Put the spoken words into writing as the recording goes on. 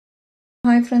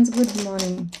Hi friends, good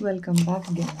morning. Welcome back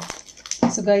again.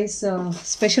 So guys,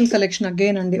 special collection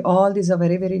again and all these are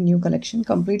very new collection,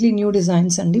 completely new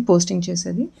designs and posting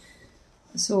chesedi.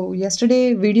 So yesterday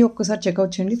video ఒక్కసారి check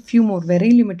out చేయండి. Few more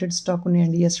very limited stock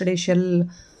ఉన్నాయండి yesterday shell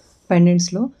pendants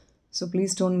లో. So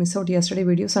please don't miss out yesterday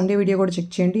video. Sunday video కూడా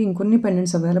check చేయండి. ఇంకొన్ని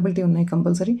pendants availability ఉన్నాయి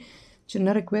compulsory. చిన్న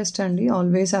request అండి,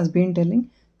 always has been telling,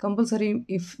 compulsory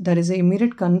if there is a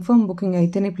immediate confirm booking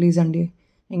అయితేనే please అండి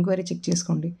ఎంక్వైరీ చెక్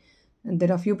చేసుకోండి.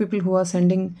 There are few people who are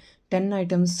sending 10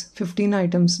 items, 15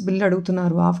 items, bill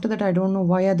adugutunnaru. After that, I don't know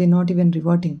why are they not even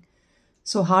reverting.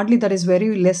 So hardly that is very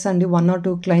less and 1 or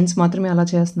 2 clients మాత్రమే అలా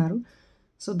చేస్తున్నారు.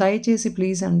 So దయచేసి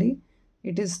please అండి,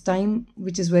 it is time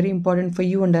which is very important for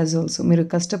you and as also. మీరు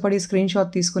కష్టపడి screen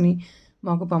shot తీసుకుని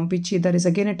మాకు పంపించి there is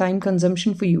again a time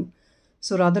consumption for you.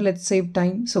 So rather let's save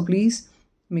time. So please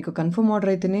మీకు confirm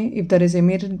order అయితేనే, if there is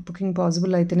immediate booking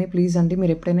possible అయితేనే please అండి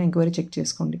మీరు ఎప్పుడైనా ఎంక్వైరీ చెక్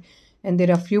చేసుకోండి. And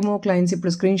there are few more clients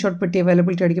ఇప్పుడు screen shot పెట్టి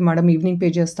availability అడిగి మేడం ఈవినింగ్ పే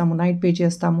చేస్తాము, నైట్ పే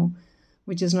చేస్తాము,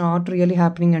 which is not really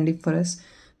happening అండి ఫర్ అస్.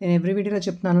 నేను ఎవ్రీ వీడియోలో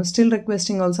చెప్తున్నాను, still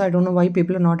requesting also. I don't know why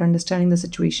people are not understanding the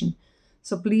situation.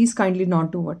 So please kindly not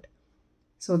do Vat.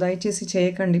 So దయచేసి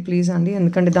చేయకండి please అండి,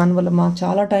 ఎందుకంటే దానివల్ల మాకు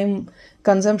చాలా టైం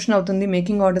కన్జంప్షన్ అవుతుంది.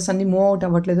 మేకింగ్ ఆర్డర్స్ అన్ని మూవ్ అవుట్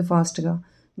అవ్వట్లేదు ఫాస్ట్గా.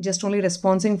 Just only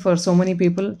రెస్పాన్సింగ్ for so many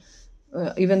people,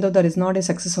 even though there is not a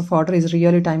success of order, is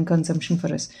really time consumption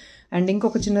for us. And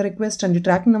ఇంకొక చిన్న రిక్వెస్ట్ అండి,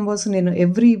 ట్రాకింగ్ నెంబర్స్ నేను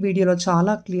every వీడియోలో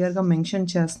చాలా క్లియర్గా మెన్షన్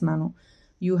చేస్తున్నాను.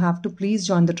 You have to please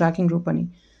join the tracking group అని.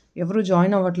 ఎవరు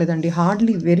join అవ్వట్లేదండి.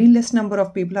 Hardly very less number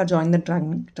of people are join the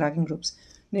tracking groups.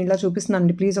 నేను ఇలా చూపిస్తున్నాను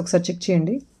అండి, ప్లీజ్ ఒకసారి చెక్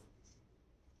చేయండి.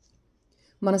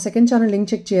 మన సెకండ్ ఛానల్ లింక్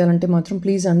చెక్ చేయాలంటే మాత్రం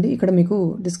ప్లీజ్ అండి, ఇక్కడ మీకు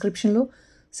డిస్క్రిప్షన్లో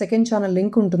సెకండ్ ఛానల్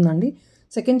లింక్ ఉంటుందండి.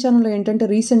 సెకండ్ ఛానల్లో ఏంటంటే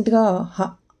రీసెంట్గా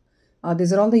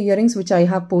these are all the ear rings which I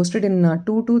have posted in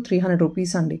 200 to 300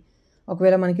 rupees అండి.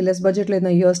 ఒకవేళ మనకి లెస్ బడ్జెట్లో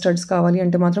ఏదైనా ఇయర్ స్టడ్స్ కావాలి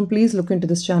అంటే మాత్రం please look in to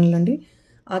this channel అండి.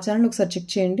 ఆ ఛానల్ ఒకసారి చెక్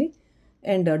చేయండి.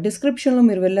 అండ్ డిస్క్రిప్షన్లో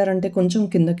మీరు వెళ్ళారంటే కొంచెం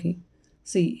కిందకి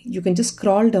see you can just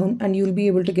scroll down and you will be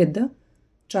able to get the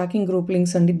tracking group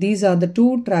links అండి. These are the 2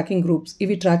 tracking groups.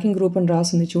 ఇవి ట్రాకింగ్ గ్రూప్ అని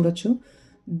రాసింది చూడొచ్చు.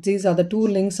 దీస్ ఆర్ ద 2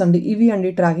 లింక్స్ అండి. ఇవి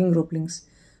అండి ట్రాకింగ్ గ్రూప్ లింక్స్.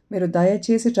 మీరు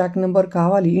దయచేసి ట్రాకింగ్ నెంబర్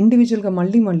కావాలి ఇండివిజువల్గా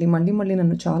మళ్ళీ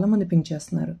నన్ను చాలామంది పింక్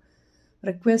చేస్తున్నారు.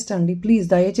 రిక్వెస్ట్ అండి, ప్లీజ్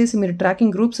దయచేసి మీరు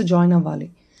ట్రాకింగ్ గ్రూప్స్ జాయిన్ అవ్వాలి.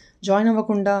 జాయిన్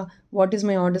అవ్వకుండా what is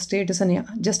my order status అని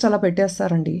జస్ట్ అలా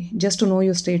పెట్టేస్తారండి, just to know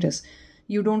your status.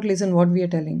 You don't listen what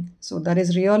we're telling. So that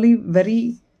is really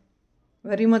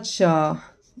very much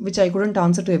which I couldn't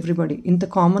answer to everybody. ఇంత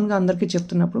కామన్గా అందరికీ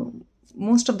చెప్తున్నప్పుడు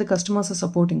most of the customers are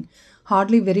supporting,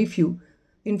 hardly very few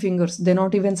in fingers they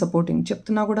not even supporting.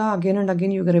 చెప్తున్నా కూడా again and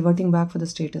again you reverting back for the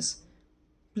status.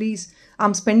 Please,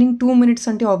 I'm spending 2 minutes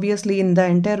అంటే obviously in the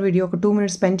entire video ఒక 2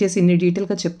 minutes spend చేసి ఇన్ని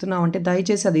డీటెయిల్గా చెప్తున్నాం అంటే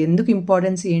దయచేసి అది ఎందుకు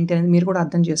ఇంపార్టెన్స్ ఏంటి అనేది మీరు కూడా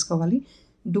అర్థం చేసుకోవాలి.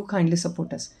 Do kindly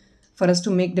support us for us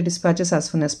to make the dispatches as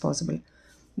soon as possible.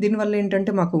 దీనివల్ల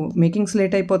ఏంటంటే మాకు మేకింగ్స్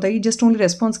లేట్ అయిపోతాయి. జస్ట్ ఓన్లీ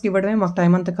రెస్పాన్స్కి ఇవ్వడమే మాకు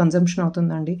టైం అంతా కన్జంప్షన్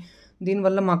అవుతుందండి.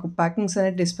 దీనివల్ల మాకు ప్యాకింగ్స్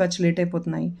అనేది డిస్పాచ్ లేట్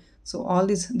అయిపోతున్నాయి. So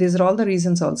these are all the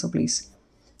reasons also please.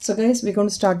 So guys we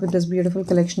going to start with this beautiful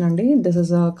collection అండి. This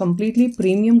is a completely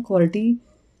premium quality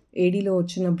ఏడీలో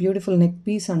వచ్చిన బ్యూటిఫుల్ నెక్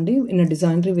పీస్ అండి, in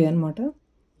designery వే అనమాట.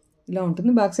 ఇలా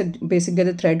ఉంటుంది. Back side బేసిక్గా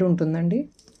అయితే thread ఉంటుందండి.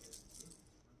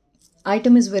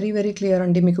 Item is very clear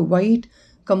అండి. మీకు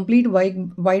కంప్లీట్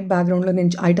వైట్ బ్యాక్గ్రౌండ్లో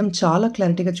నేను ఐటమ్ చాలా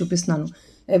క్లారిటీగా చూపిస్తున్నాను.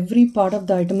 Every part of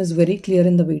the item is very clear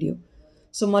in the video.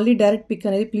 So మళ్ళీ డైరెక్ట్ పిక్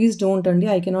అనేది ప్లీజ్ డోంట్ అండి.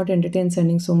 I cannot entertain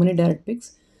sending so many direct pics.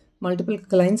 Multiple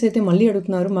clients అయితే మళ్ళీ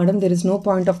అడుగుతున్నారు, madam there is no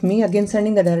point of me again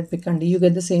sending the direct pick అండి. You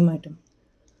get the same item.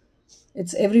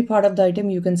 It's every part of the item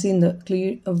you can see in the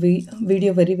clear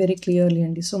video very clearly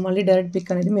అండి. So మళ్ళీ direct pick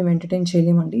అనేది మేము entertain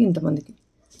చేయలేమండి ఇంతమందికి.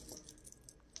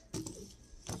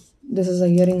 This is a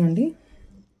ear ring అండి.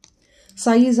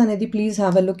 Size అనేది please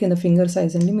have a look in the finger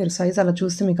size అండి. మీరు సైజ్ అలా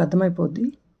చూస్తే మీకు అర్థమైపోద్ది.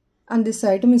 And this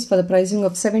item is for the pricing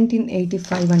of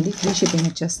 1785 అండి. ఫ్రీ షిప్పింగ్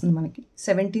వచ్చేస్తుంది మనకి.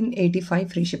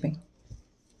 1785 ఫ్రీ షిప్పింగ్.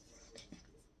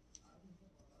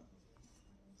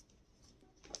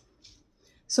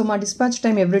 సో మా డిస్పాచ్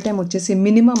టైం ఎవ్రీ టైం వచ్చేసి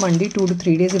మినిమం అండి 2 to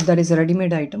 3 days. If that is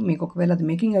readymade item, మీకు ఒకవేళ అది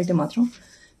మేకింగ్ అయితే మాత్రం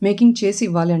మేకింగ్ చేసి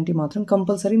ఇవ్వాలి అంటే మాత్రం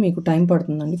కంపల్సరీ మీకు టైం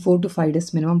పడుతుందండి. 4 to 5 days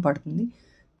మినిమం పడుతుంది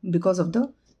because of the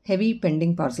heavy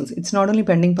pending parcels. It's not only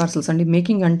pending parcels అండి,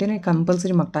 మేకింగ్ అంటేనే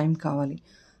కంపల్సరీ మాకు టైం కావాలి.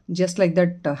 Just like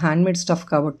that handmade stuff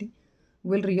కాబట్టి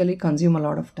will really consume a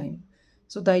lot of time.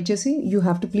 So దయచేసి you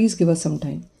have to please give us some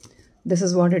time. This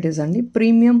is what it is అండి.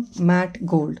 Premium matte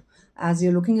gold. As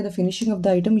you're looking at the finishing of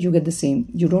the item, you get the same.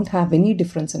 You don't have any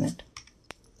difference in it.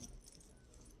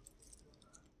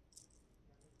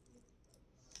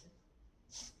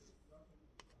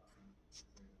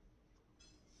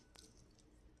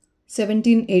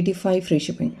 $1785 free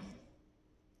shipping.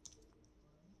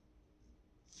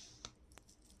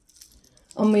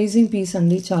 Amazing piece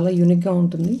అండి, చాలా యూనిక్గా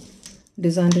ఉంటుంది.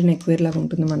 Designer neck wear లాగా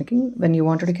ఉంటుంది మనకి. When you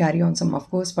wanted carry on some, of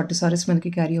course పట్టు సారీస్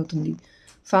మీదకి carry అవుతుంది,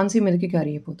 ఫ్యాన్సీ మీదకి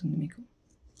క్యారీ అయిపోతుంది మీకు.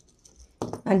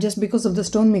 And just because of the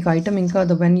stone మీకు ఐటమ్ ఇంకా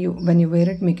వెన్ యూ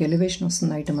వేర్ ఇట్ మీకు ఎలివేషన్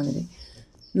వస్తుంది. ఐటమ్ అనేది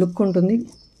లుక్ ఉంటుంది,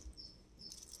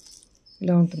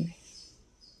 ఇలా ఉంటుంది.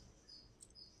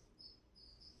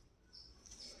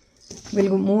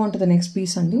 Will move on to the next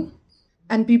piece అండి.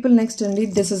 అండ్ పీపుల్ నెక్స్ట్ అండి,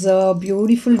 this is a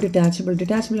beautiful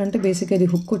detachable అంటే బేసిక్గా ఇది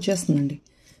హుక్ వచ్చేస్తుందండి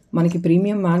మనకి.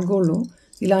 ప్రీమియం మ్యాట్ గోల్డ్లో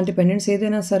ఇలాంటి పెండెంట్స్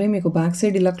ఏదైనా సరే మీకు బ్యాక్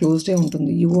సైడ్ ఇలా క్లోజ్డే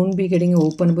ఉంటుంది. You won't be getting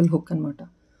openable hook అనమాట.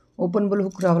 ఓపెనబుల్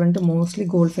హుక్ రావాలంటే మోస్ట్లీ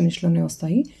గోల్డ్ ఫినిష్లోనే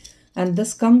వస్తాయి. And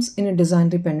this comes in a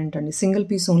designery pendant అండి. Single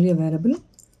piece only available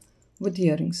with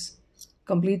ear rings.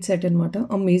 Complete set అనమాట.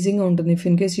 అమేజింగ్గా ఉంటుంది. If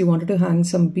in case you wanted to hang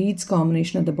some beads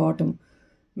combination at the bottom,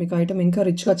 మీకు item ఇంకా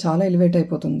రిచ్గా చాలా elevate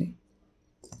అయిపోతుంది.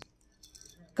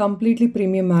 Completely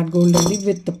premium matte gold అండి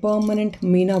with permanent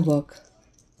Meena work.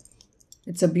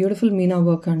 It's a beautiful Meena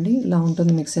work అండి. ఇలా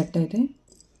ఉంటుంది మీకు సెట్ అయితే.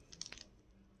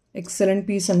 ఎక్సలెంట్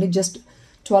పీస్ అండి. Just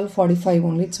 1245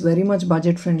 only. It's very much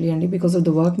budget friendly అండి because of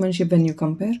the workmanship. When you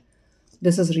compare,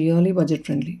 this is really budget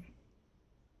friendly.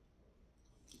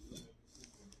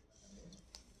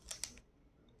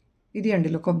 ఇది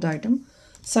అండి look of the item.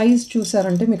 Size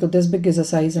చూసారంటే మీకు this big is a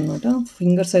size అనమాట.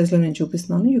 Finger సైజ్లో నేను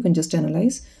చూపిస్తున్నాను. You can just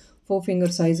analyse. 4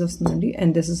 finger size వస్తుందండి.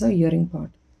 And this is a ear ring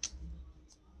part.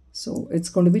 So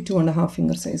it's gonna to be 2.5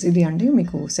 finger size. ఇది అండి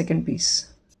మీకు second piece.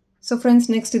 So friends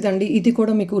next ఇదండి. ఇది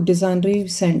కూడా మీకు డిజైనరీ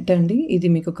సెంట్ అండి. ఇది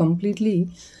మీకు కంప్లీట్లీ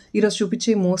ఈరోజు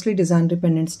చూపించే మోస్ట్లీ డిజైనరీ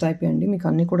పెండెంట్స్ టైప్ అండి. మీకు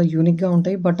అన్నీ కూడా యూనిక్గా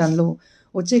ఉంటాయి. బట్ అందులో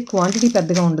వచ్చే క్వాంటిటీ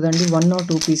పెద్దగా ఉండదండి. 1 or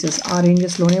 2 పీసెస్ ఆ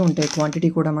రేంజెస్లోనే ఉంటాయి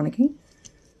క్వాంటిటీ కూడా మనకి.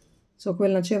 సో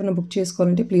ఒకవేళ నచ్చి ఏమైనా బుక్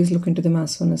చేసుకోవాలంటే please look in to them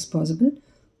as soon as possible.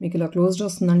 మీకు ఇలా క్లోజ్డ్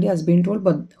వస్తుందండి as been told.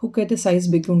 But hook అయితే సైజ్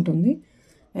బిగ్ ఉంటుంది.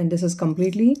 And this is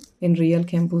completely in real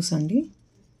కెంపూస్ అండి.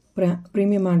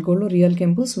 ప్రీమియం మ్యాట్ గోల్డ్లో రియల్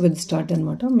కెంపూస్ విత్ స్టార్ట్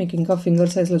అనమాట. మీకు ఇంకా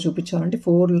ఫింగర్ సైజ్లో చూపించాలంటే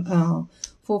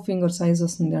 4 ఫింగర్ సైజ్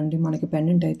వస్తుంది అండి మనకి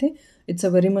పెండెంట్ అయితే. It's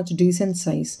a very much decent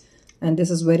size. And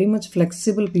this is very much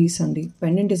flexible piece అండి.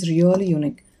 Pendant is really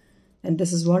unique. And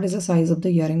this is what is the size of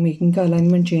the ear ring. మీకు ఇంకా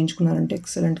alignment చేయించుకున్నారంటే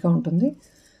ఎక్సలెంట్గా ఉంటుంది.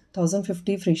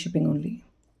 1050 free shipping only.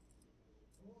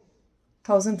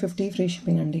 1050 free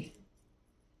shipping అండి.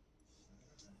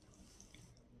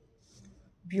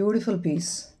 Beautiful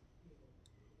piece.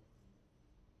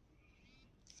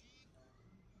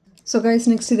 So guys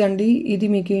next ఇదండి. ఇది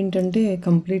మీకు ఏంటంటే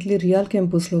కంప్లీట్లీ రియల్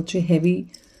కెంపూస్లో వచ్చే heavy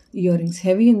ear rings.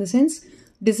 Heavy in the sense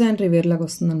designery wear లాగా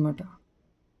వస్తుందన్నమాట.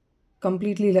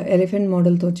 కంప్లీట్లీ ఇలా ఎలిఫెంట్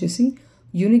మోడల్తో వచ్చేసి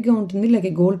యూనిక్గా ఉంటుంది. Like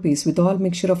A gold piece with all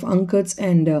mixture of అంకర్స్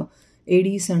and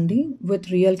Aedes అండి విత్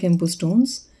రియల్ కెంపు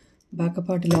స్టోన్స్. బ్యాక్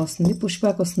పార్ట్ ఇలా వస్తుంది. పుష్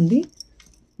బ్యాక్ వస్తుంది.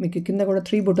 మీకు కింద కూడా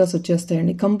 3 బుటాస్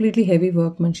వచ్చేస్తాయండి. కంప్లీట్లీ హెవీ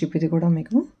వర్క్మెన్షిప్ ఇది కూడా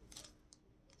మీకు.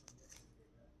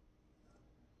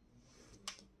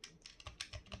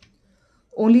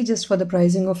 Only just for the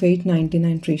pricing of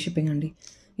 899 free shipping అండి.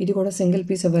 ఇది కూడా సింగిల్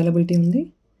పీస్ అవైలబిలిటీ ఉంది.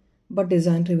 బట్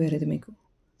డిజైనరీ వేర్ ఇది మీకు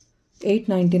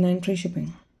 899 free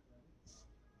shipping.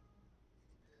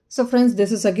 So friends,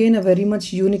 this is again a very much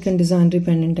unique and designery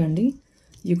pendant andi.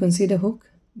 You can see the hook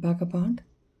back apart.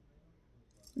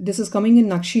 This is coming in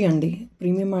Nakshi andi.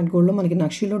 Premium mat gold lo manaki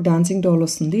Nakshi lo dancing doll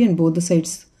vastundi and both the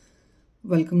sides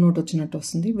welcome note vachinattu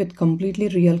vastundi with completely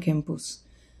real kempus.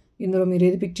 Indulo meer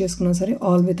edi pick cheskunna sare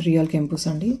all with real kempus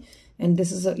andi. And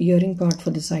this is a earring part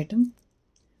for this item.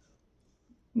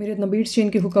 Meer edna beads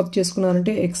chain ki hook up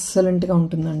cheskunnarante excellent ga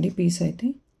untundandi piece aithe.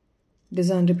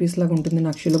 Designery piece laga ఉంటుంది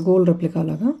నక్షిలో gold replica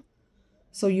లాగా.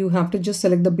 So you have to just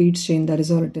select the beads chain. That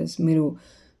is all it is. మీరు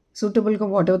సూటబుల్గా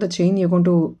what ever the chain you gonna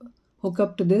to hook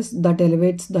up to this that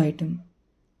elevates the item.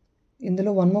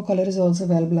 ఇందులో 1 more colour is also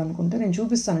available అనుకుంటే నేను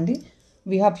చూపిస్తానండి.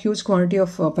 We have huge quantity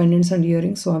of pendants and ear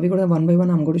rings. So అవి కూడా 1 by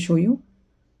 1 I'm gonna to show you.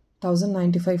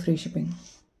 1095 free shipping.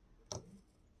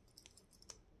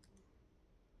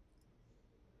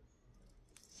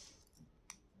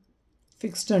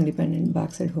 Fixed అండి pendant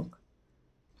back side hook.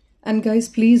 And guys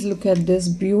please look at this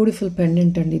beautiful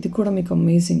pendant అండి. ఇది కూడా మీకు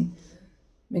amazing.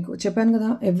 మీకు చెప్పాను కదా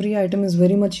every item is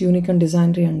very much unique and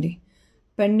designery అండి.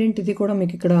 పెండెంట్ ఇది కూడా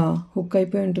మీకు ఇక్కడ హుక్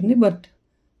అయిపోయి ఉంటుంది. But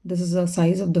this is the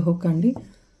size of the hook అండి.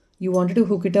 You wanted to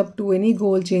hook it up to any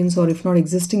gold chains are if not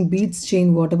existing beads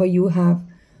chain what ever you have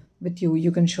with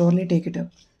you can surely take it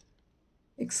up.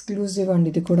 Exclusive అండి.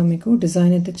 ఇది కూడా మీకు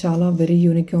design అయితే చాలా very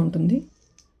యూనిక్గా ఉంటుంది.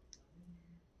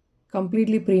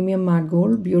 Completely premium matte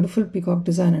gold beautiful peacock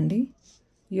design అండి.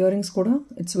 Ear rings కూడా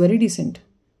it's very decent.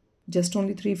 Just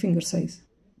only 3 finger size.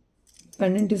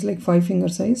 Pendant is like 5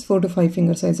 finger size. 4 to 5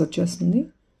 finger size వచ్చేస్తుంది.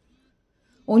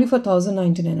 ఓన్లీ ఫర్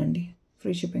 1099 అండి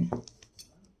free shipping.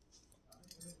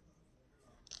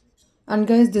 And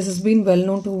guys this is been well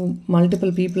known to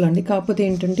multiple people అండి. కాకపోతే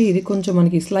ఏంటంటే ఇది కొంచెం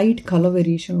మనకి slight colour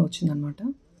వేరియేషన్లో వచ్చిందనమాట.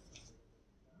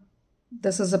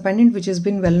 This is a pendant which is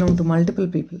been well known to multiple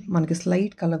people. మనకి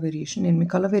స్లైట్ కలర్ వేరియేషన్. నేను మీ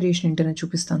కలర్ వేరియేషన్ ఏంటనే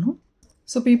చూపిస్తాను.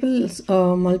 So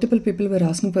multiple people wear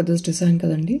asking for this design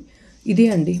కదండి. ఇదే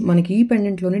అండి మనకి ఈ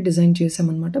పెండెంట్లోనే డిజైన్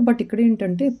చేసామన్నమాట. బట్ ఇక్కడ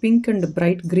ఏంటంటే పింక్ అండ్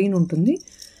బ్రైట్ గ్రీన్ ఉంటుంది.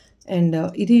 అండ్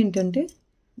ఇది ఏంటంటే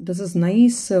this is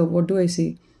nice what do I say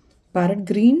parrot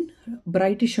green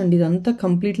brightish అండి. ఇదంతా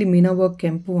కంప్లీట్లీ మీనా వర్క్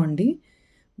కెంపు అండి.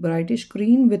 Brightish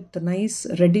green with nice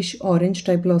reddish orange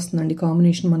టైప్లో వస్తుందండి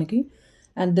కాంబినేషన్ మనకి.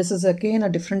 And this is again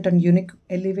a different and unique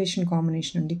elevation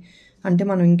combination అండి. అంటే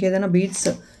మనం ఇంకేదైనా బీడ్స్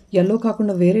ఎల్లో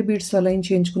కాకుండా వేరే బీడ్స్ అలైన్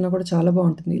చేయించుకున్నా కూడా చాలా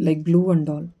బాగుంటుంది. Like blue and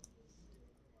all.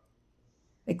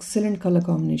 Excellent colour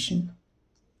combination.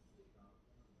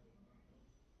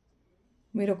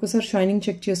 మీరు ఒకసారి షైనింగ్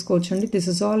చెక్ చేసుకోవచ్చు అండి. This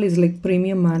is all is like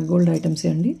premium matte gold ఐటమ్సే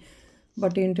అండి.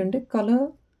 బట్ ఏంటంటే కలర్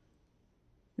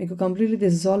మీకు completely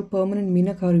this is all permanent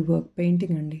meenakari work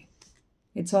painting అండి.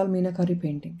 It's all meenakari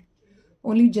painting.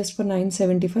 Only just for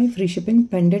 975 free shipping.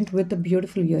 Pendant with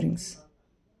beautiful year-rings.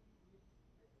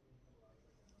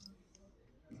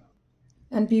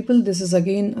 And people this is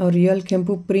again real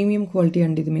కెంపు premium quality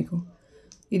అండి.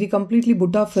 ఇది completely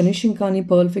Butta finishing కానీ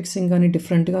pearl fixing కానీ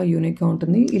డిఫరెంట్గా యూనిక్గా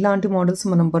ఉంటుంది. ఇలాంటి మోడల్స్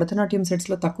మనం భరతనాట్యం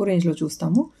సెట్స్లో తక్కువ రేంజ్లో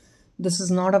చూస్తాము. This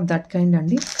is not of that kind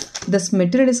అండి. This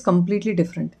material is completely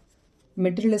different.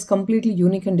 Material is completely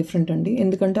unique and different అండి.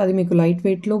 ఎందుకంటే అది మీకు లైట్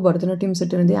వెయిట్లో భరతనాట్యం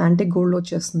సెట్ అనేది యాంటిక్ గోల్డ్లో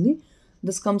వచ్చేస్తుంది.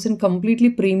 This comes in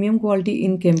completely premium quality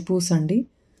in కెంపూస్ అండి.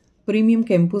 ప్రీమియం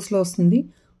కెంపూస్లో వస్తుంది.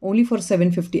 Only for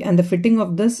 750. And the fitting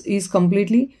of this is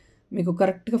completely మీకు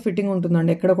కరెక్ట్గా ఫిట్టింగ్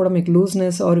ఉంటుందండి. ఎక్కడ కూడా మీకు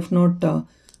looseness are if not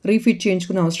refit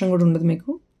చేయించుకునే అవసరం కూడా ఉండదు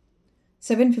మీకు.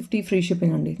 750 ఫ్రీ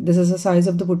షిప్పింగ్ అండి. This is the size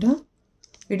of the Butta.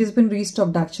 It is been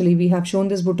restocked actually. We have shown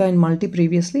this Butta in multi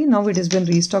previously. Now it is been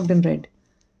restocked in red.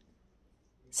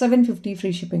 750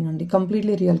 free shipping అండి.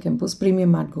 Completely real కెంపూస్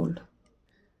premium matte gold.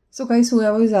 So guys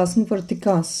whoever is asking for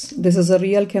తిక్కాస్, this is a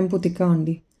real కెంపు తిక్కా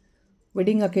అండి.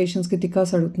 Wedding అకేషన్స్కి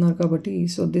తిక్కాస్ అడుగుతున్నారు కాబట్టి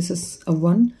so this is a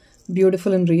one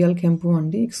beautiful and real కెంపు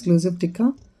అండి. Exclusive తిక్కా.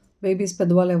 Babies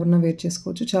పెద్దవాళ్ళు ఎవరన్నా wear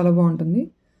చేసుకోవచ్చు. చాలా బాగుంటుంది.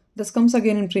 This comes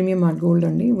again in premium matte gold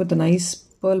అండి విత్ నైస్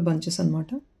పర్ల్ బంచెస్ అనమాట.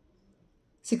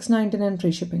 699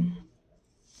 ఫ్రీ షిప్పింగ్.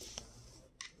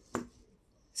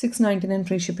 699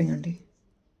 ఫ్రీ షిప్పింగ్ అండి.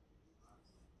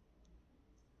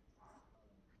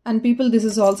 And people this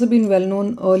is also been well known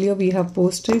earlier. We have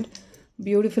posted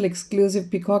beautiful exclusive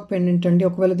peacock pendant అండి.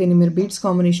 ఒకవేళ దీన్ని మీరు beads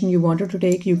combination you wanted to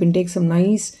take, you can take some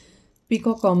nice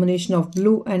peacock combination of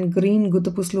blue and green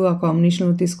గుత్తుపుస్లు ఆ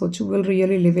కాంబినేషన్లో తీసుకోవచ్చు. Will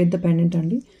really లివేట్ the pendant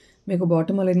అండి. మీకు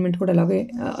bottom alignment కూడా అలాగే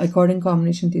అకార్డింగ్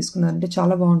కాంబినేషన్ తీసుకున్నారంటే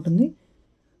చాలా బాగుంటుంది.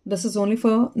 This is only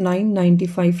for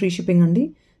 995 free shipping అండి.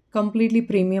 Completely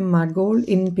premium matte gold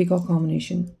in peacock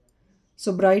combination. So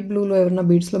bright బ్లూలో ఎవరైనా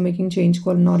బీడ్స్లో making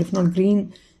చేయించుకోవాలన్నా are if not green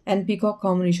and peacock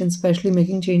combination especially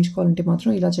making చేయించుకోవాలంటే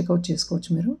మాత్రం ఇలా చెక్అవుట్ చేసుకోవచ్చు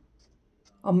మీరు.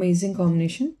 Amazing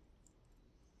combination.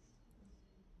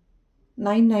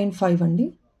 995 అండి.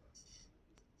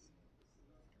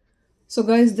 So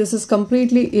guys this is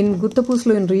completely in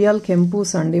గుత్తపూస్లో in real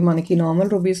కెంపూస్ అండి. మనకి normal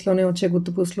రూబీస్లోనే వచ్చే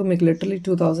గుత్తపూస్లో మీకు లిటరలీ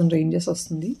 2000 రేంజెస్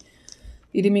వస్తుంది.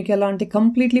 ఇది మీకు ఎలా అంటే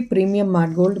completely premium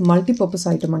matte gold multipurpose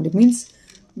item అండి. Means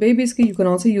బేబీస్కి you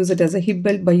can also use it as a hip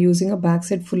belt by using a back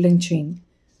side full length chain.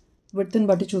 విడ్త్ని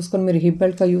బట్టి చూసుకొని మీరు హిప్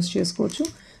బెల్ట్గా యూస్ చేసుకోవచ్చు.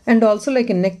 And also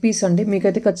like neck piece అండి.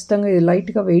 మీకైతే ఖచ్చితంగా ఇది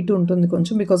లైట్గా వెయిట్ ఉంటుంది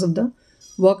కొంచెం because of the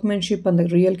workmanship and the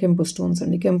real కెంపు స్టోన్స్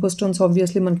అండి. కెంపు స్టోన్స్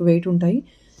ఆబ్వియస్లీ మనకి వెయిట్ ఉంటాయి.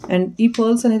 అండ్ ఈ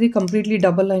పర్ల్స్ అనేది కంప్లీట్లీ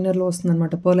డబల్ లైనర్లో వస్తుంది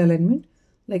అనమాట. Pearl alignment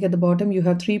like at the bottom you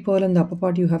have 3 pearl and the upper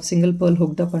part you have single pearl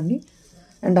hooked up అండి.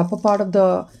 And upper part of the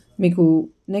మీకు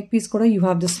neck piece కూడా you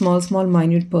have the small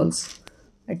minute pearls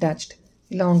attached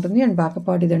ఇలా ఉంటుంది. And back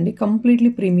part ఇదండి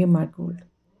completely premium matte gold.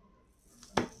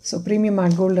 So premium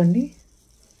matte gold అండి.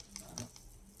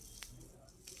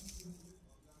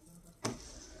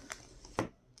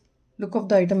 Look of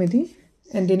the item ఇది.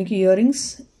 And దీనికి ear rings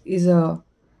is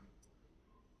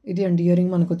ఇది అండి ఇయర్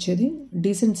రింగ్ మనకు వచ్చేది.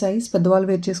 Decent size. పెద్దవాళ్ళు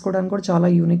వేర్ చేసుకోవడానికి కూడా చాలా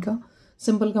యూనిక్గా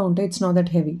సింపుల్గా ఉంటాయి. It's not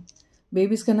that heavy.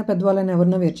 Babies కన్నా పెద్దవాళ్ళని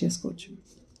ఎవరైనా వేర్ చేసుకోవచ్చు.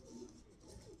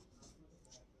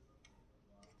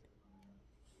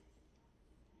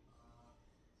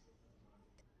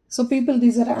 So people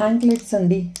these are anklets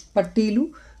అండి. పట్టీలు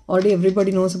already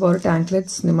everybody knows about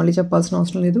anklets. నేను మళ్ళీ చెప్పాల్సిన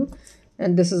అవసరం లేదు.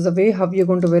 And this is the way how you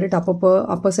going to wear it.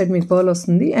 Upper side మీకు పర్ల్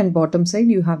వస్తుంది and bottom side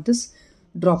you have this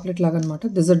droplet లాగా అనమాట.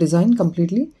 This a design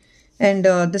completely. And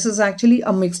this is actually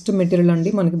a mixed material అండి.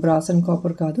 మనకి brass and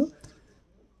copper కాదు,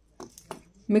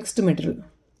 mixed material.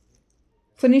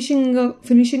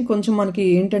 Finishing కొంచెం మనకి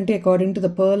ఏంటంటే according to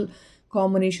the pearl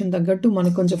combination తగ్గట్టు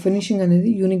మనకు కొంచెం ఫినిషింగ్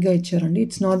అనేది యూనిక్గా ఇచ్చారండి.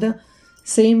 It's not the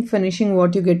same finishing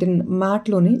what you get in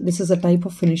మ్యాట్లోనే this is a type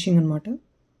of finishing అనమాట.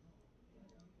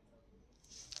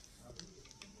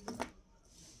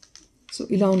 సో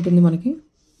ఇలా ఉంటుంది మనకి.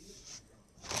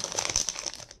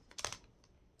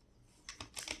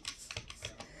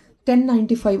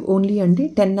 $10.95 ఓన్లీ అండి.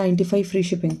 $10.95 free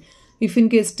shipping. If in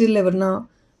case still ఎవరన్నా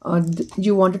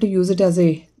you wanted to use it as a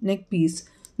neck piece,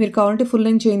 మీరు కావాలంటే full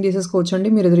లెంగ్ chain తీసేసుకోవచ్చు అండి.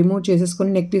 మీరు అది రిమూవ్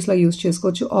చేసేసుకొని నెక్ పీస్లా యూజ్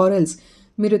చేసుకోవచ్చు, ఆర్ ఎల్స్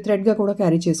మీరు థ్రెడ్గా కూడా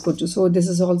క్యారీ చేసుకోవచ్చు. So this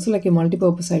is also like A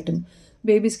multipurpose item.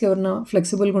 బేబీస్కి ఎవరన్నా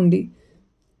ఫ్లెక్సిబుల్గా ఉండి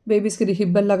బేబీస్కి ఇది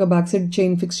హిబ్బల్ లాగా బ్యాక్ సైడ్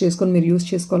చైన్ ఫిక్స్ చేసుకొని మీరు యూజ్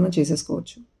చేసుకోవాలన్నా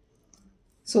చేసేసుకోవచ్చు.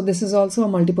 So this is also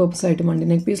a multipurpose item అండి.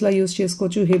 నెక్ పీస్లా యూజ్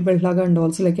చేసుకోవచ్చు, హిప్ బెల్ట్ లాగా, and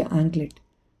also like A anklet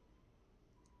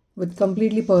with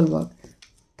completely pearl work.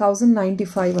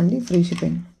 1095 అండి free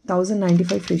shipping.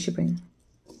 1095 free shipping.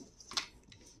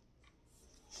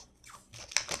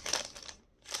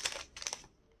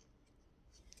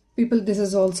 People this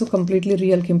is also completely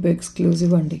real కెంపు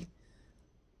exclusive అండి.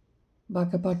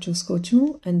 Back part చూసుకోవచ్చు.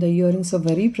 And the ear rings are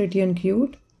very pretty and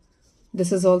cute.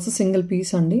 This is also single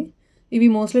piece అండి. ఇవి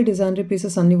mostly designery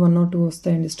pieces అన్ని 1 or 2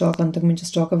 వస్తాయండి. Stock అంతకుమించి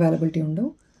stock availability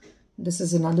ఉండవు. This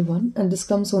is another one, and this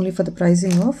comes only for the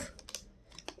pricing of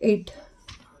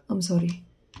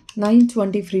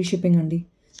 920 free shipping andi.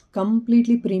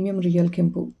 Completely premium real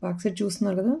kempu. Back side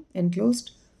చూస్తున్నారు కదా, enclosed,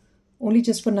 only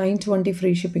just for 920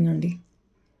 free shipping andi.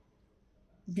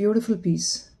 Beautiful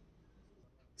piece.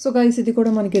 So guys, ఇది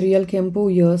కూడా మనకి real కెంపు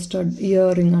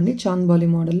ear ring అండి. చాంద్బాలి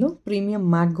మోడల్లో premium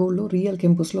matte గోల్డ్లో real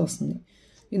కెంపుస్లో వస్తుంది.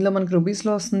 ఇందులో మనకి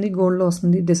రూబీస్లో వస్తుంది, గోల్డ్లో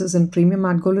వస్తుంది. This is in premium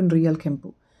matte gold in real కెంపు.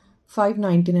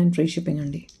 599 ఫ్రీ షిప్పింగ్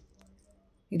అండి.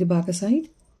 ఇది back side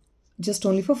just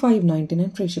only for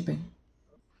 599 free shipping.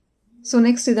 So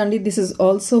next ఇదండి. దిస్ ఇస్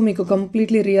ఆల్సో మీకు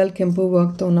కంప్లీట్లీ రియల్ కెంపు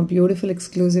వర్క్తో ఉన్న బ్యూటిఫుల్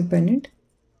ఎక్స్క్లూజివ్ పెండెంట్.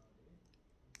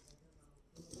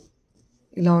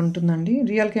 ఇలా ఉంటుందండి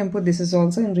రియల్ కెంపు. This is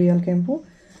also in real కెంపు.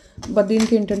 బట్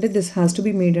దీనికి ఏంటంటే this has to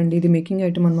be made అండి. ఇది మేకింగ్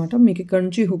ఐటమ్ అనమాట. మీకు ఇక్కడ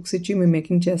నుంచి హుక్స్ ఇచ్చి మేము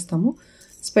మేకింగ్ చేస్తాము.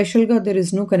 స్పెషల్గా there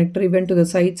is no connector even to the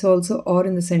sides also are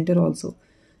in the centre also.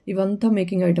 ఇవంతా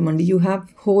మేకింగ్ ఐటమ్ అండి. You have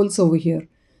holes over here.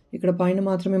 ఇక్కడ పైన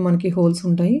మాత్రమే మనకి హోల్స్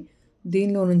ఉంటాయి.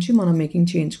 దీనిలో నుంచి మనం మేకింగ్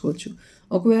చేయించుకోవచ్చు.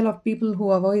 ఒకవేళ people who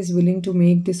our is willing to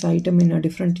make this item in a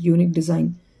different unique design,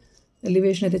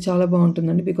 elevation అయితే చాలా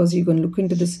బాగుంటుందండి. Because you can look in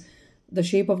to this the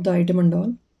shape of the item and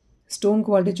all. Stone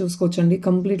quality చూసుకోవచ్చండి.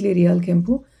 Completely real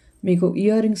కెంపు. మీకు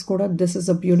ear rings కూడా this is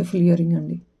a beautiful ear ring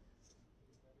అండి.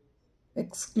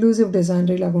 Exclusive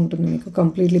designery లాగా ఉంటుంది మీకు.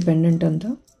 కంప్లీట్లీ పెండెంట్ అంతా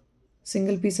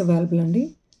సింగిల్ పీస్ అవైలబుల్ అండి.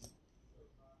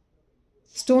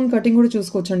 స్టోన్ కటింగ్ కూడా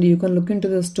చూసుకోవచ్చండి. You can look in to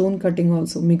the stone cutting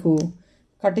also. మీకు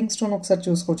కటింగ్ స్టోన్ ఒకసారి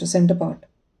చూసుకోవచ్చు. Centre part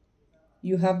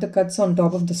you have the cuts on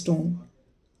top of the stone.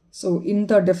 So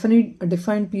ఇంత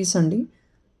డిఫైన్డ్ పీస్ అండి.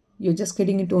 You just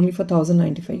getting it only for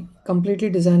 1095. Completely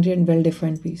designery and well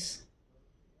defined piece.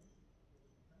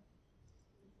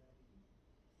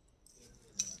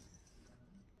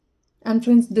 And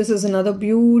friends, this is another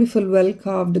beautiful well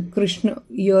carved Krishna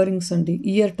ear rings అండి.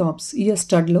 Ear tops, year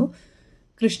స్టడ్లో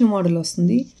Krishna model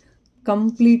వస్తుంది.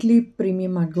 Completely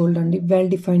premium matte gold అండి. Well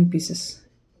defined pieces.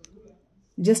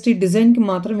 Just ఈ డిజైన్కి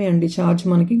మాత్రమే అండి charge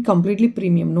మనకి. Completely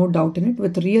premium, no doubt in it,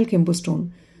 with real కెంపు stone.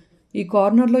 ఈ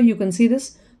కార్నర్లో you can see this.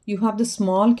 You have the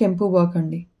small కెంపు వర్క్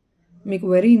అండి. మీకు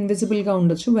వెరీ ఇన్విజిబుల్గా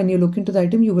ఉండొచ్చు. When you look in to the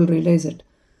item you will realise it.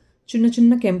 చిన్న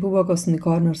చిన్న కెంపు వర్క్ వస్తుంది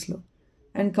కార్నర్స్లో.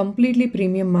 And completely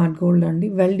premium matte gold అండి.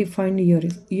 Well defined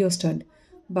year stud.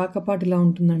 Back part ఇలా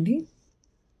ఉంటుందండి.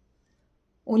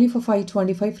 Only for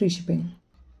 525 free shipping.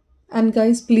 And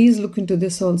guys, please look in to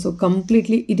this also.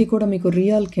 Completely ఇది కూడా మీకు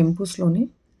real కెంపుస్లోనే.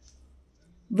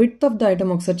 Width of the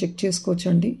item ఒకసారి చెక్ చేసుకోవచ్చు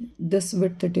అండి. This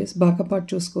width it is. Back part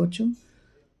చూసుకోవచ్చు.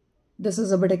 This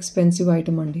is a bit expensive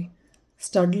item అండి.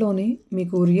 స్టడ్లోనే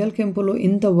మీకు real కెంపులో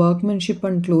ఇంత వర్క్మెన్షిప్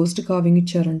అండ్ క్లోజ్డ్ కార్వింగ్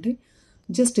ఇచ్చారంటే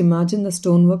just imagine the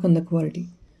stone work and the quality.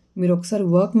 మీరు ఒకసారి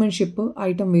వర్క్మెన్షిప్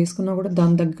ఐటమ్ వేసుకున్నా కూడా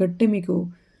దాని తగ్గట్టే మీకు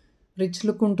రిచ్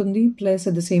లుక్ ఉంటుంది. Plus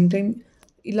at the same time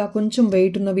ఇలా కొంచెం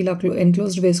వెయిట్ ఉన్నవి ఇలా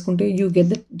ఎన్క్లోజ్డ్ వేసుకుంటే you get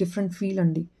the different feel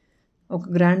అండి. ఒక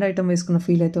గ్రాండ్ ఐటమ్ వేసుకున్న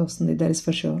ఫీల్ అయితే వస్తుంది. That is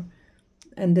for sure.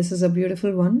 And this is a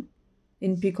beautiful one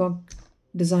in peacock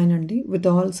design అండి. With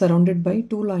all surrounded by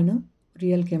 2 liner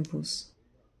real కెంపూస్.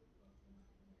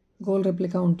 Gold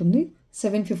replica ఉంటుంది.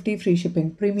 750 free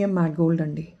shipping. Premium matte gold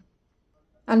అండి.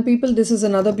 And people, this is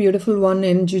another beautiful one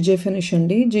in జిజే finish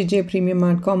అండి. జిజే premium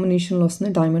matte కాంబినేషన్లో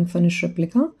వస్తుంది. Diamond finish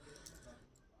replica.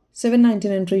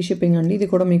 799 free shipping అండి. ఇది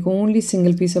కూడా మీకు ఓన్లీ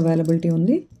సింగిల్ పీస్ అవైలబిలిటీ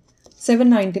ఉంది.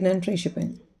 799 free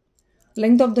shipping.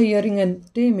 Length of the ear ring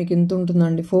అంటే మీకు ఎంత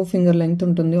ఉంటుందండి? 4 ఫింగర్ లెంగ్త్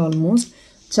ఉంటుంది ఆల్మోస్ట్.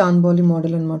 చాంద్బాలి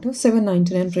మోడల్ అనమాట.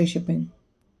 799 free shipping.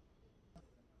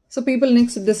 So people,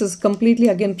 next this is completely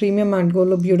again premium matte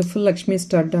గోల్డ్లో బ్యూటిఫుల్ లక్ష్మీ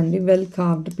స్టడ్ అండి. వెల్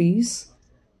కార్వ్డ్ పీస్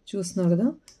చూస్తున్నారు కదా,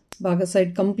 బాగా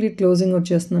సైడ్ కంప్లీట్ క్లోజింగ్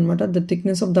వచ్చేస్తుంది అనమాట. The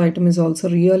thickness of the item is also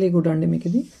really good అండి. మీకు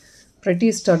ఇది ప్రతి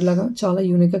స్టడ్ లాగా చాలా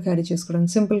యూనిక్గా క్యారీ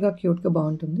చేసుకోవడానికి సింపుల్గా క్యూట్గా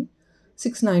బాగుంటుంది.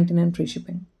 699 free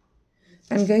shipping.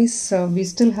 And guys, we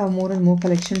still have more and more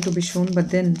collection to be shown, but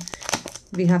then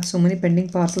we have so many pending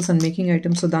parcels and making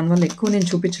items, so దానివల్ల ఎక్కువ నేను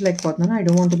చూపించలేకపోతున్నాను. I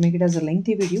don't want to make it as a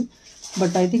lengthy video,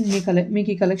 but I think మీకు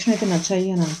ఈ collection అయితే నచ్చాయి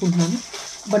అని అనుకుంటున్నాను.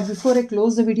 But before I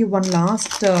close the video, one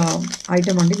last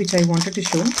item అండి which I wanted to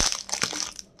show.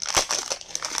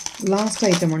 Last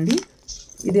item అండి,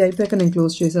 ఇది అయిపోయాక నేను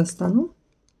క్లోజ్ చేసేస్తాను.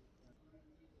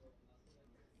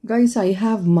 Guys, I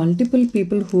have multiple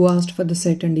people who asked for the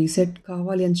set అండి. ఈ సెట్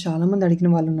కావాలి అని చాలామంది అడిగిన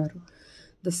వాళ్ళు ఉన్నారు.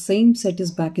 The same set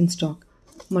is back in stock,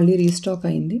 మళ్ళీ రీస్టాక్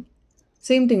అయింది.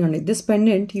 సేమ్ థింగ్ అండి, this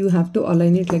pendant you have to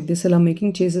align it like this, ఇలా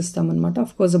making చేసేస్తామన్నమాట.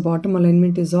 Of course the bottom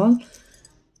alignment is all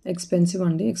expensive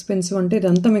అండి. ఎక్స్పెన్సివ్ అంటే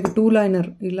ఇదంతా మీకు 2 లైనర్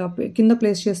ఇలా కింద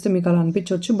ప్లేస్ చేస్తే మీకు అలా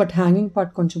అనిపించవచ్చు, బట్ హ్యాంగింగ్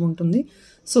పార్ట్ కొంచెం ఉంటుంది.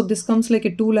 So this comes like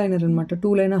A 2 liner అనమాట.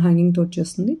 2 లైనర్ హ్యాంగింగ్తో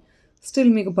వచ్చేస్తుంది. స్టిల్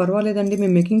మీకు పర్వాలేదండి,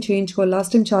 మేము మేకింగ్ చేయించుకోవాలి.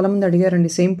 లాస్ట్ టైం చాలామంది అడిగారండి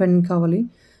సేమ్ పెన్ కావాలి,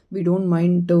 we don't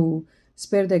mind to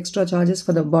spare the extra charges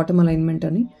for the bottom alignment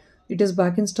అని. It is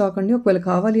back in stock అండి. ఒకవేళ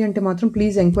కావాలి అంటే మాత్రం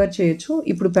ప్లీజ్ ఎంక్వైరీ చేయొచ్చు.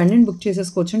 ఇప్పుడు పెండెంట్ బుక్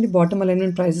చేసేసుకోవచ్చు అండి. బాటమ్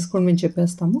అలైన్మెంట్ ప్రైజెస్ కూడా మేము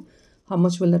చెప్పేస్తాము, how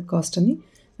much will that cost అని.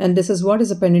 And this is what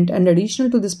is a pendant, and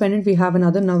additional to this pendant we have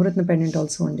another Navratna pendant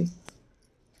also అండి.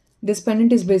 This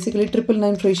pendant is basically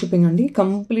 999 free shipping అండి.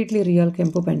 Completely real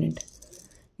కెంపు pendant.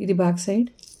 ఇది back side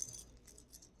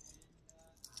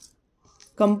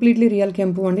completely real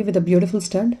కెంపు అండి with a beautiful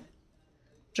stud.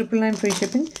 999 free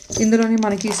shipping. ఇందులోనే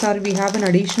మనకి ఈసారి we have an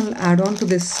additional add on to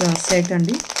this set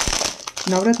అండి.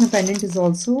 నవరత్న pendant is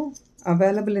also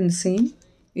available in the same.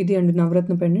 ఇది అండి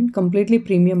నవరత్న pendant, completely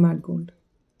premium matte gold.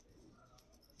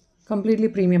 Completely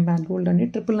premium matte gold అండి.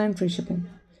 999 free shipping.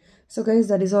 So guys,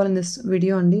 that is all in this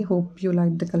video అండి. Hope you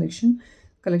like the collection.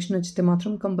 Collection నచ్చితే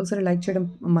మాత్రం compulsory like చేయడం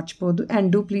మర్చిపోవద్దు. And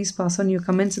do please pass on your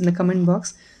comments in the comment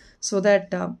box, so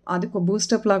that అది ఒక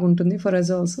boost up లాగా ఉంటుంది for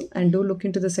us also. And do look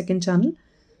in to the second channel.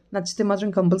 నచ్చితే మాత్రం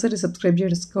కంపల్సరీ సబ్స్క్రైబ్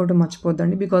చేసుకోవడం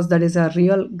మర్చిపోద్దండి, because that is a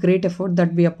real great effort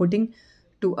that we are putting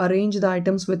to arrange the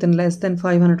items with in less than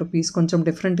 500 rupees. కొంచెం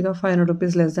డిఫరెంట్గా 500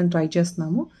 rupees less than try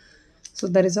చేస్తున్నాము. So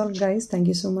that is all guys, thank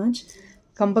you so much.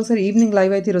 Compulsory evening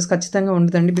live అయితే ఈరోజు ఖచ్చితంగా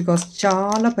ఉండదండి, because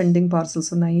చాలా pending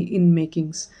parcels ఉన్నాయి in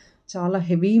makings. చాలా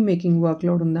హెవీ మేకింగ్ వర్క్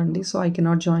లోడ్ ఉందండి. So I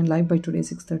cannot join live by today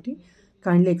 6:30.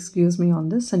 Kindly excuse me on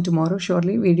this, and tomorrow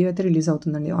surely video అయితే release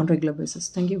అవుతుందండి on regular basis.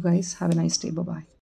 Thank you guys. Have a nice day. Bye bye.